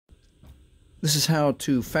This is how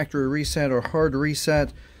to factory reset or hard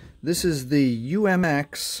reset. This is the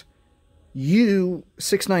UMX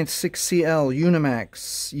U696CL,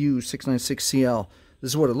 Unimax U696CL.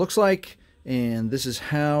 This is what it looks like, and this is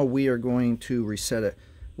how we are going to reset it.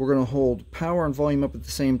 We're going to hold power and volume up at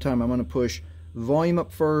the same time. I'm going to push volume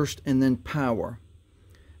up first and then power.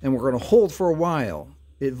 And we're going to hold for a while.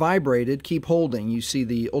 It vibrated. Keep holding. You see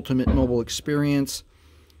the ultimate mobile experience.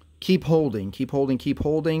 Keep holding, keep holding, keep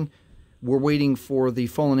holding. We're waiting for the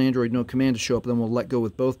fallen Android no command to show up, then we'll let go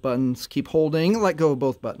with both buttons. Keep holding, let go of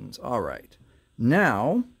both buttons. All right.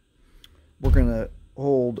 Now, we're going to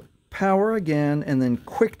hold power again and then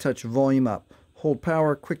quick touch volume up. Hold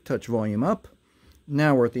power, quick touch volume up.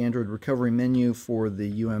 Now we're at the Android recovery menu for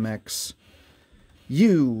the UMX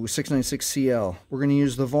U696CL. We're going to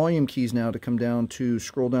use the volume keys now to come down to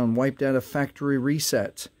scroll down, wipe data, factory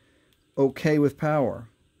reset. OK with power.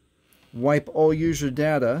 Wipe all user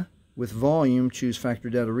data with volume, choose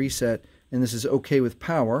factory data reset, and this is OK with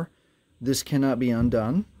power. This cannot be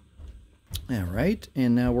undone. All right,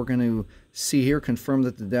 and now we're going to see here, confirm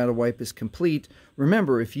that the data wipe is complete.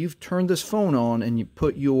 Remember, if you've turned this phone on and you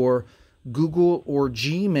put your Google or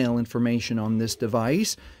Gmail information on this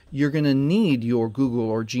device, you're going to need your Google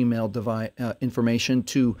or Gmail information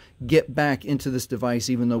to get back into this device,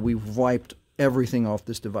 even though we've wiped everything off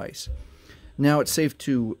this device. Now it's safe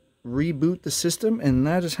to reboot the system, and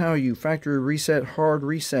that is how you factory reset, hard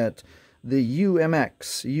reset the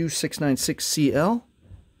UMX U696CL.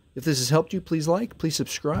 If this has helped you, please like, please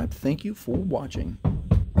subscribe. Thank you for watching.